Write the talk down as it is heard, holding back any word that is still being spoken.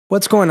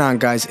What's going on,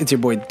 guys? It's your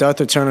boy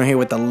Darth Eternal here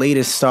with the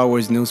latest Star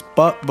Wars news.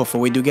 But before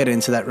we do get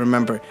into that,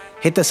 remember,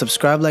 hit the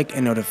subscribe, like,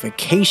 and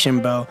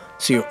notification bell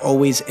so you're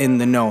always in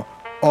the know.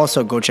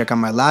 Also, go check out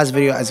my last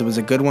video as it was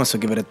a good one, so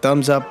give it a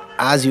thumbs up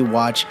as you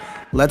watch.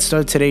 Let's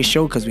start today's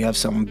show because we have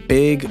some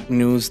big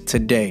news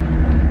today.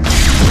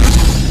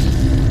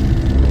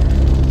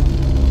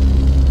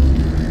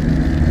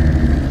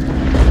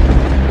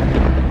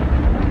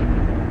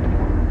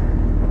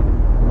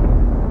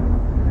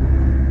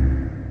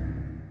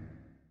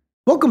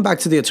 Welcome back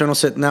to the Eternal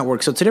Sith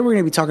Network. So today we're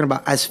going to be talking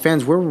about, as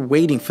fans, we're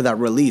waiting for that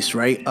release,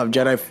 right, of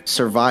Jedi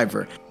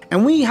Survivor.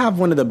 And we have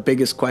one of the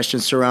biggest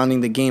questions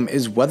surrounding the game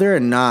is whether or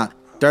not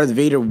Darth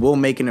Vader will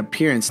make an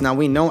appearance. Now,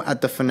 we know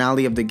at the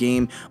finale of the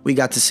game, we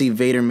got to see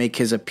Vader make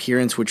his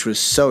appearance, which was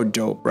so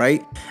dope,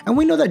 right? And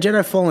we know that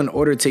Jedi Fallen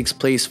Order takes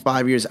place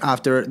 5 years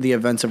after the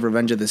events of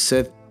Revenge of the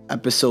Sith,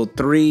 Episode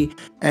 3,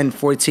 and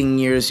 14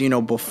 years,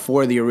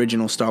 before the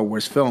original Star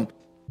Wars film.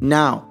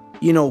 Now,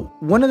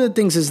 one of the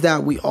things is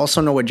that we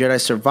also know with Jedi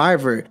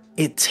Survivor,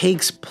 it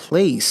takes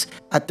place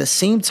at the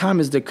same time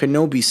as the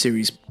Kenobi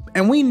series.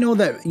 And we know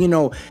that,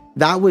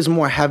 that was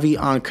more heavy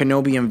on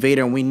Kenobi and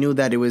Vader. And we knew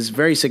that it was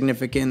very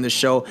significant in the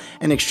show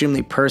and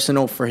extremely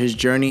personal for his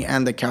journey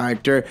and the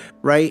character,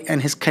 right? And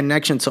his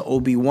connection to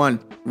Obi-Wan,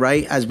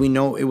 right? As we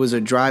know, it was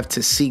a drive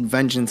to seek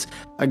vengeance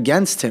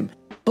against him.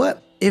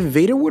 But if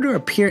Vader were to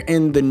appear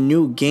in the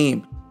new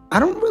game, I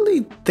don't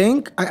really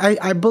think,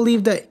 I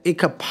believe that it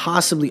could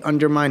possibly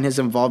undermine his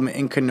involvement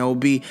in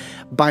Kenobi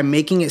by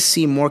making it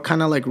seem more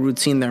kind of like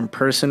routine than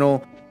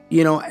personal,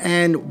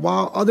 and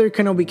while other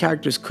Kenobi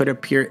characters could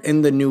appear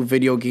in the new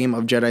video game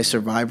of Jedi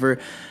Survivor,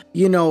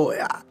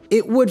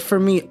 it would, for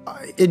me,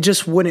 it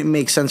just wouldn't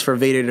make sense for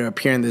Vader to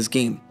appear in this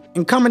game.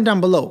 And comment down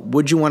below,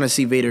 would you want to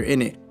see Vader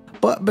in it?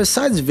 But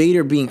besides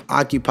Vader being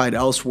occupied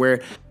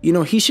elsewhere,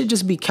 he should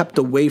just be kept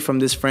away from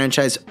this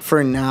franchise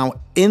for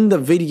now in the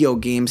video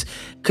games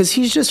because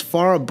he's just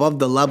far above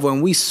the level.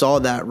 And we saw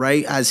that,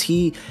 right? As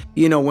he,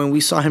 when we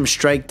saw him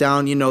strike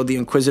down, the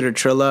Inquisitor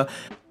Trilla,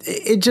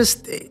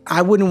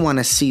 I wouldn't want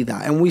to see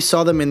that. And we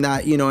saw them in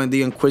that, in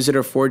the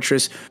Inquisitor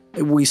Fortress.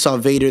 We saw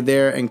Vader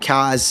there and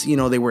Cal as,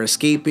 they were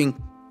escaping.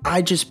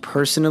 I just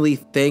personally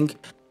think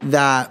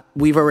that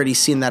we've already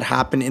seen that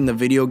happen in the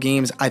video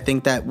games. I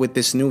think that with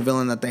this new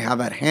villain that they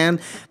have at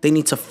hand, they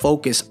need to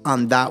focus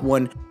on that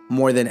one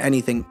more than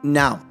anything.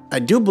 Now, I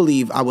do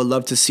believe I would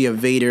love to see a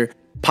Vader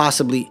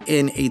possibly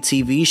in a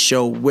TV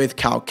show with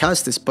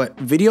Kestis, but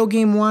video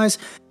game wise,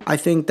 I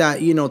think that,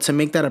 to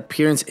make that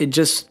appearance, it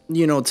just,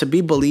 to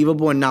be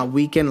believable and not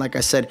weaken, like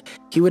I said,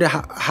 he would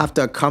have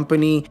to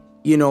accompany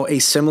a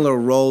similar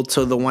role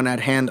to the one at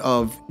hand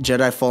of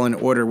Jedi Fallen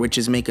Order, which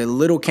is make a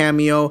little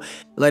cameo,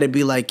 let it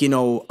be like,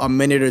 a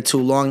minute or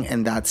two long,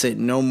 and that's it.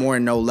 No more,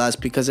 no less.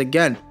 Because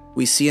again,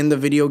 we see in the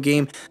video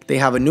game, they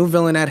have a new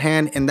villain at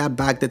hand in that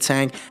Bacta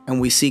tank, and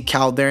we see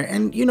Cal there.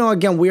 And,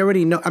 again, we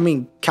already know,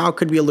 Cal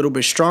could be a little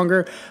bit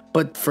stronger,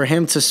 but for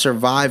him to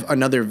survive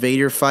another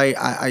Vader fight,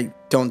 I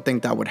don't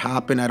think that would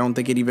happen. I don't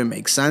think it even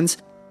makes sense.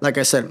 Like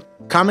I said,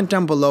 comment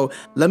down below.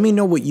 Let me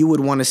know what you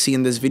would want to see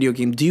in this video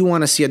game. Do you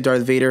want to see a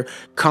Darth Vader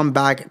come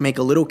back, make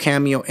a little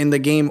cameo in the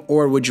game,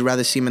 or would you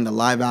rather see him in the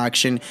live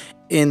action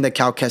in the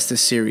calkestis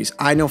series?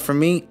 I know for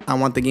me, I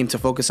want the game to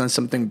focus on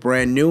something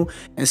brand new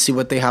and see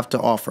what they have to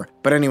offer.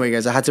 But anyway,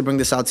 guys, I had to bring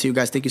this out to you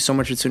guys. Thank you so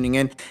much for tuning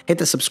in. Hit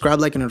the subscribe,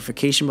 like, and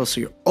notification bell so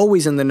you're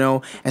always in the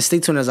know. And stay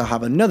tuned as I'll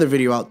have another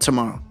video out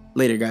tomorrow.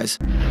 Later, guys.